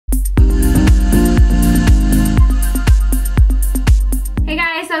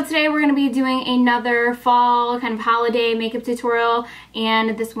be doing another fall kind of holiday makeup tutorial,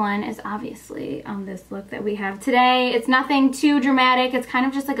 and this one is obviously on this look that we have today. It's nothing too dramatic. It's kind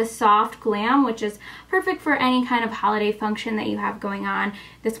of just like a soft glam, which is perfect for any kind of holiday function that you have going on.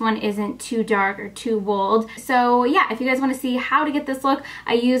 This one isn't too dark or too bold. So yeah, if you guys want to see how to get this look,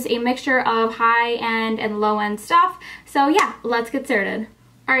 I use a mixture of high-end and low-end stuff. So yeah, let's get started.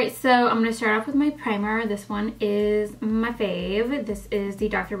 Alright, so I'm going to start off with my primer. This one is my fave. This is the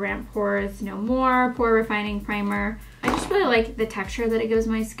Dr. Brandt Pores No More Pore Refining Primer. I just really like the texture that it gives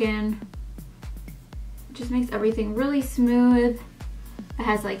my skin. It just makes everything really smooth. It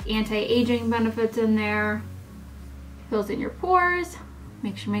has like anti-aging benefits in there. Fills in your pores.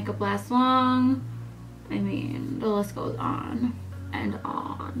 Makes your makeup last long. I mean, the list goes on and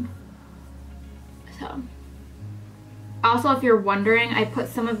on. So... also, if you're wondering, I put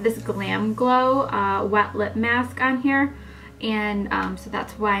some of this Glam Glow wet lip mask on here, and so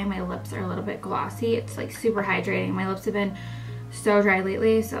that's why my lips are a little bit glossy. It's like super hydrating. My lips have been so dry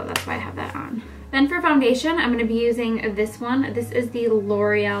lately, so that's why I have that on. Then for foundation, I'm going to be using this one. This is the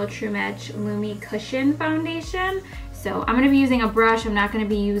L'Oreal True Match Lumi Cushion Foundation. So I'm going to be using a brush. I'm not going to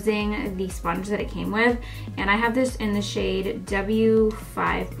be using the sponge that it came with, and I have this in the shade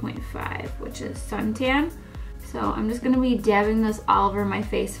W5.5, which is Suntan. So I'm just going to be dabbing this all over my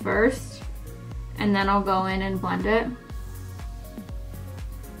face first, and then I'll go in and blend it.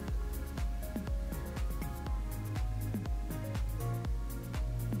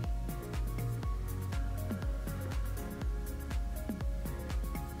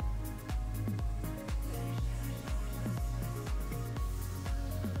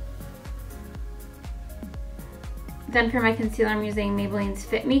 Then for my concealer, I'm using Maybelline's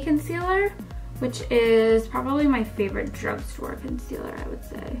Fit Me Concealer, which is probably my favorite drugstore concealer, I would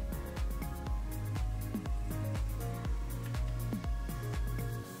say.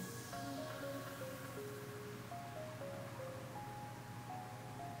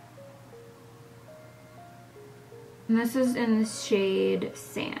 And this is in the shade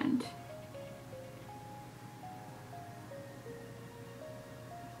Sand.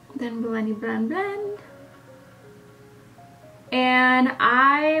 Then blendy blend blend. And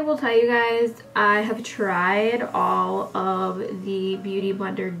I will tell you guys, I have tried all of the Beauty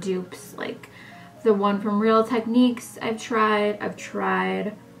Blender dupes, like the one from Real Techniques I've tried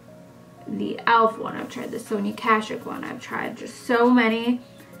the e.l.f. one, I've tried the Sonia Kashuk one, I've tried just so many,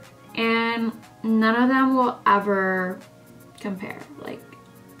 and none of them will ever compare. Like,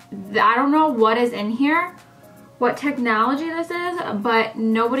 I don't know what is in here, what technology this is, but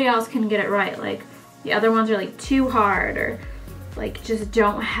nobody else can get it right. Like, the other ones are like too hard, or like just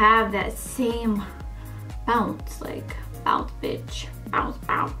don't have that same bounce. Like, bounce bitch, bounce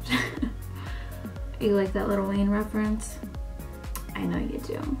bounce. You like that Little Wayne reference? I know you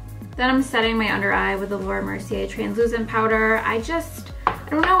do. Then I'm setting my under eye with the Mercier translucent powder. I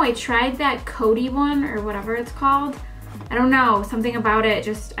don't know, I tried that Coty one or whatever it's called. I don't know, something about it,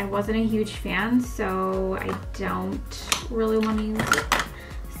 just I wasn't a huge fan, so I don't really want to use it.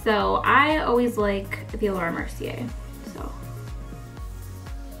 So I always like the Mercier.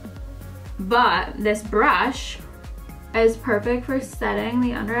 But this brush is perfect for setting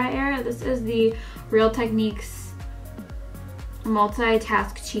the under eye area. This is the Real Techniques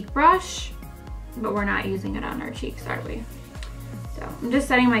Multitask Cheek Brush, but we're not using it on our cheeks, are we? So I'm just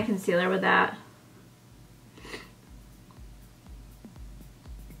setting my concealer with that.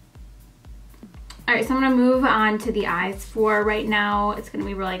 Alright, so I'm going to move on to the eyes for right now. It's going to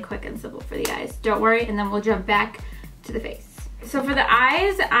be really quick and simple for the eyes. Don't worry, and then we'll jump back to the face. So for the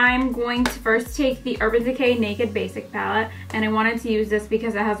eyes, I'm going to first take the Urban Decay Naked Basic palette, and I wanted to use this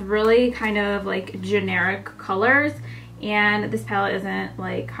because it has really kind of like generic colors, and this palette isn't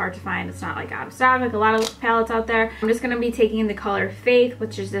like hard to find. It's not like out of stock like a lot of palettes out there. I'm just going to be taking the color Faith,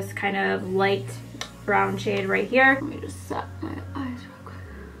 which is this kind of light brown shade right here. Let me just set my eyes real quick.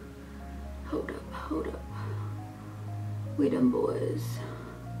 Hold up. We them boys.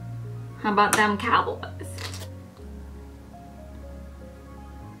 How about them cowboys?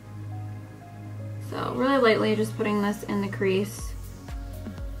 So really lightly, just putting this in the crease.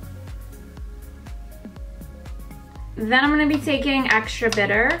 Then I'm going to be taking Extra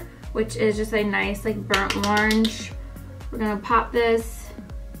Bitter, which is just a nice like burnt orange. We're going to pop this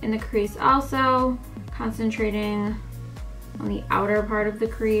in the crease also, concentrating on the outer part of the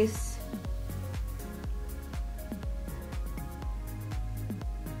crease.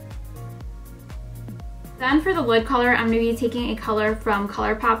 Then for the lid color, I'm going to be taking a color from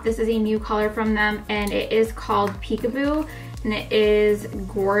ColourPop. This is a new color from them, and it is called Peekaboo, and it is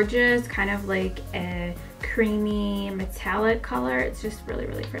gorgeous, kind of like a creamy metallic color. It's just really,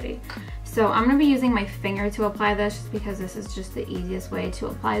 really pretty. So I'm gonna be using my finger to apply this just because this is just the easiest way to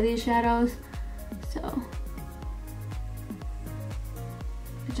apply these shadows. So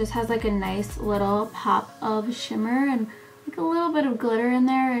it just has like a nice little pop of shimmer and like a little bit of glitter in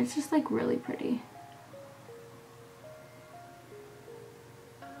there. It's just like really pretty.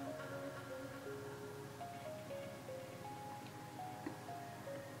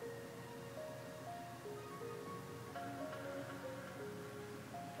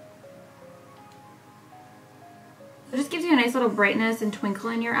 It just gives you a nice little brightness and twinkle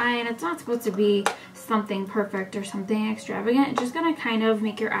in your eye, and it's not supposed to be something perfect or something extravagant. It's just gonna kind of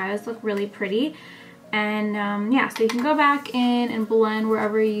make your eyes look really pretty. And yeah, so you can go back in and blend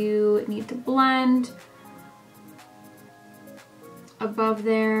wherever you need to blend. Above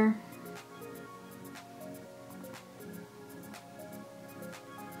there.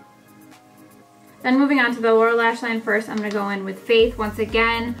 Then moving on to the lower lash line first, I'm gonna go in with Faith once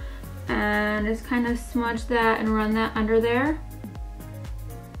again. And just kind of smudge that and run that under there.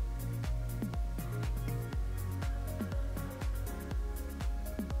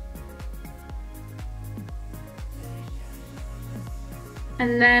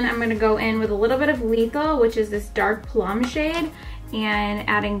 And then I'm going to go in with a little bit of Lethal, which is this dark plum shade, and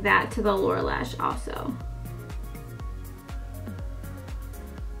adding that to the lower lash also.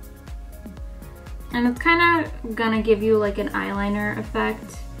 And it's kind of gonna give you like an eyeliner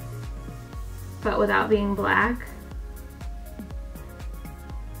effect, but without being black.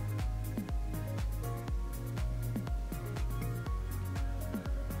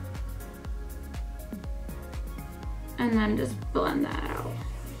 And then just blend that out.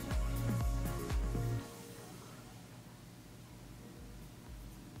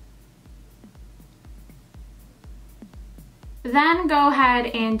 Then go ahead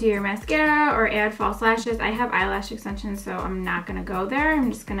and do your mascara or add false lashes. I have eyelash extensions, so I'm not gonna go there.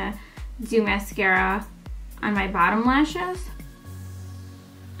 I'm just gonna do mascara on my bottom lashes.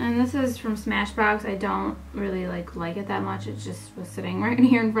 And this is from Smashbox. I don't really like it that much. It just was sitting right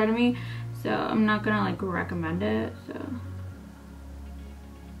here in front of me, so I'm not gonna like recommend it. So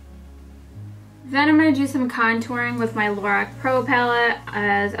then I'm gonna do some contouring with my LORAC Pro palette.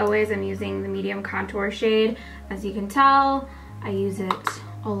 As always, I'm using the medium contour shade. As you can tell, I use it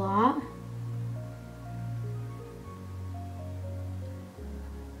a lot.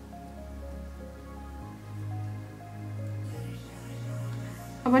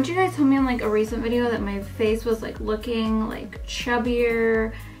 A bunch of you guys told me in like a recent video that my face was like looking like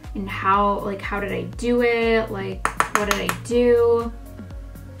chubbier, and how did I do it? Like, what did I do?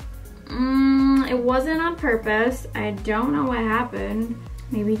 It wasn't on purpose. I don't know what happened.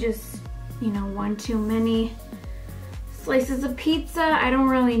 Maybe just, you know, one too many slices of pizza. I don't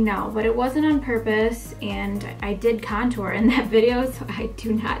really know, but it wasn't on purpose, and I did contour in that video, so I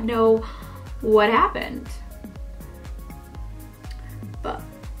do not know what happened. But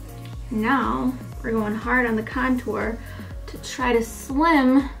now we're going hard on the contour to try to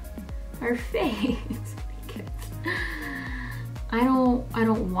slim our face because I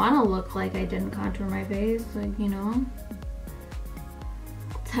don't want to look like I didn't contour my face, like, you know.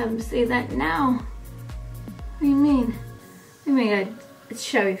 Let's have them say that now. What do you mean? I mean, a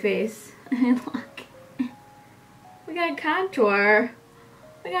chubby face. Look, we got contour.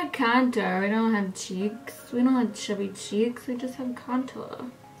 We got contour. We don't have cheeks. We don't have chubby cheeks. We just have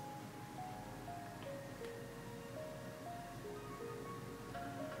contour.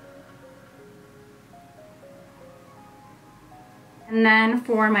 And then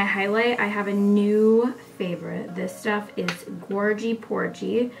for my highlight, I have a new favorite. This stuff is Gorgy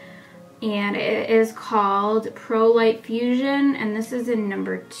Porgy, and it is called Pro Light Fusion, and this is in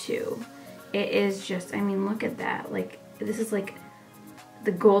number 2. It is just, I mean, look at that. Like, this is like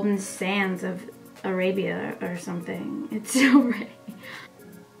the golden sands of Arabia or something. It's so pretty.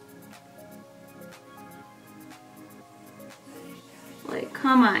 Like,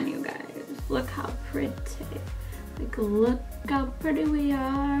 come on, you guys. Look how pretty. Like, look how pretty we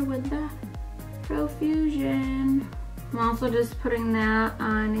are with the Pro Fusion. I'm also just putting that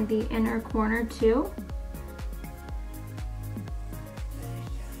on the inner corner too.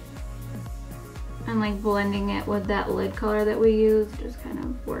 And like blending it with that lid color that we used, just kind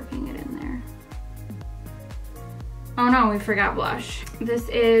of working it in there. Oh no, we forgot blush. This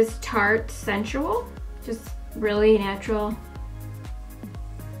is Tarte Sensual, just really natural.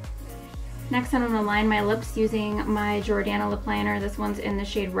 Next, I'm gonna line my lips using my Jordana lip liner. This one's in the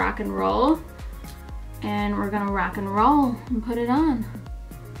shade Rock and Roll. And we're gonna rock and roll and put it on.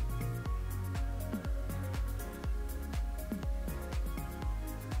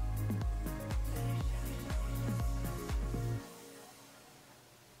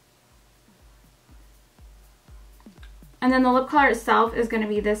 And then the lip color itself is going to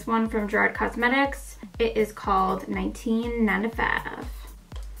be this one from Gerard Cosmetics. It is called 1995.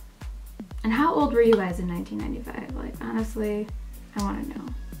 And how old were you guys in 1995? Like, honestly, I want to know.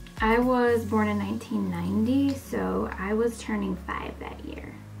 I was born in 1990, so I was turning 5 that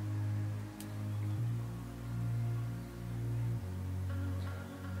year.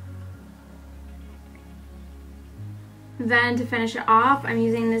 Then to finish it off, I'm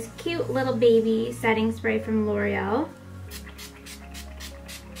using this cute little baby setting spray from Loreal.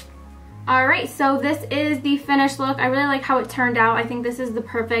 Alright, so this is the finished look. I really like how it turned out. I think this is the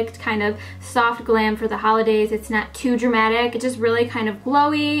perfect kind of soft glam for the holidays. It's not too dramatic. It's just really kind of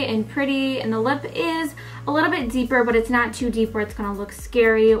glowy and pretty, and the lip is a little bit deeper, but it's not too deep where it's going to look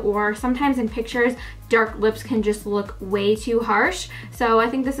scary, or sometimes in pictures, dark lips can just look way too harsh. So I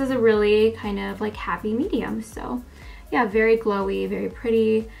think this is a really kind of like happy medium. So yeah, very glowy, very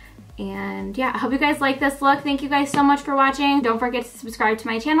pretty. And yeah, I hope you guys like this look. Thank you guys so much for watching. Don't forget to subscribe to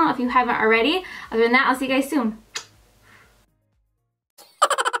my channel if you haven't already. Other than that, I'll see you guys soon.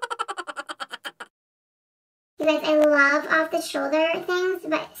 You guys, I love off the shoulder things,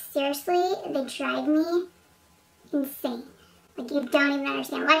 but seriously, they drive me insane. Like, you don't even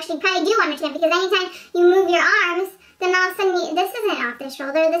understand. Well, actually, you probably do understand, because anytime you move your arms, then all of a sudden, this isn't off the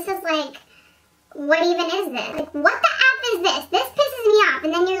shoulder. This is like, what even is this? Like, what the F is this? This pisses me off.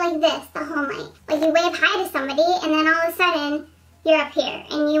 And then you're like this the whole night. Like, you wave hi to somebody, and then all of a sudden, you're up here,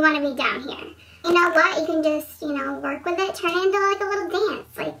 and you want to be down here. You know what? You can just, you know, work with it, turn it into like a little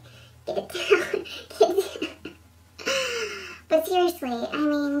dance. Like, get it down. Get it down. But seriously, I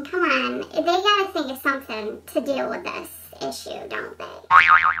mean, come on. They gotta think of something to deal with this issue, don't they?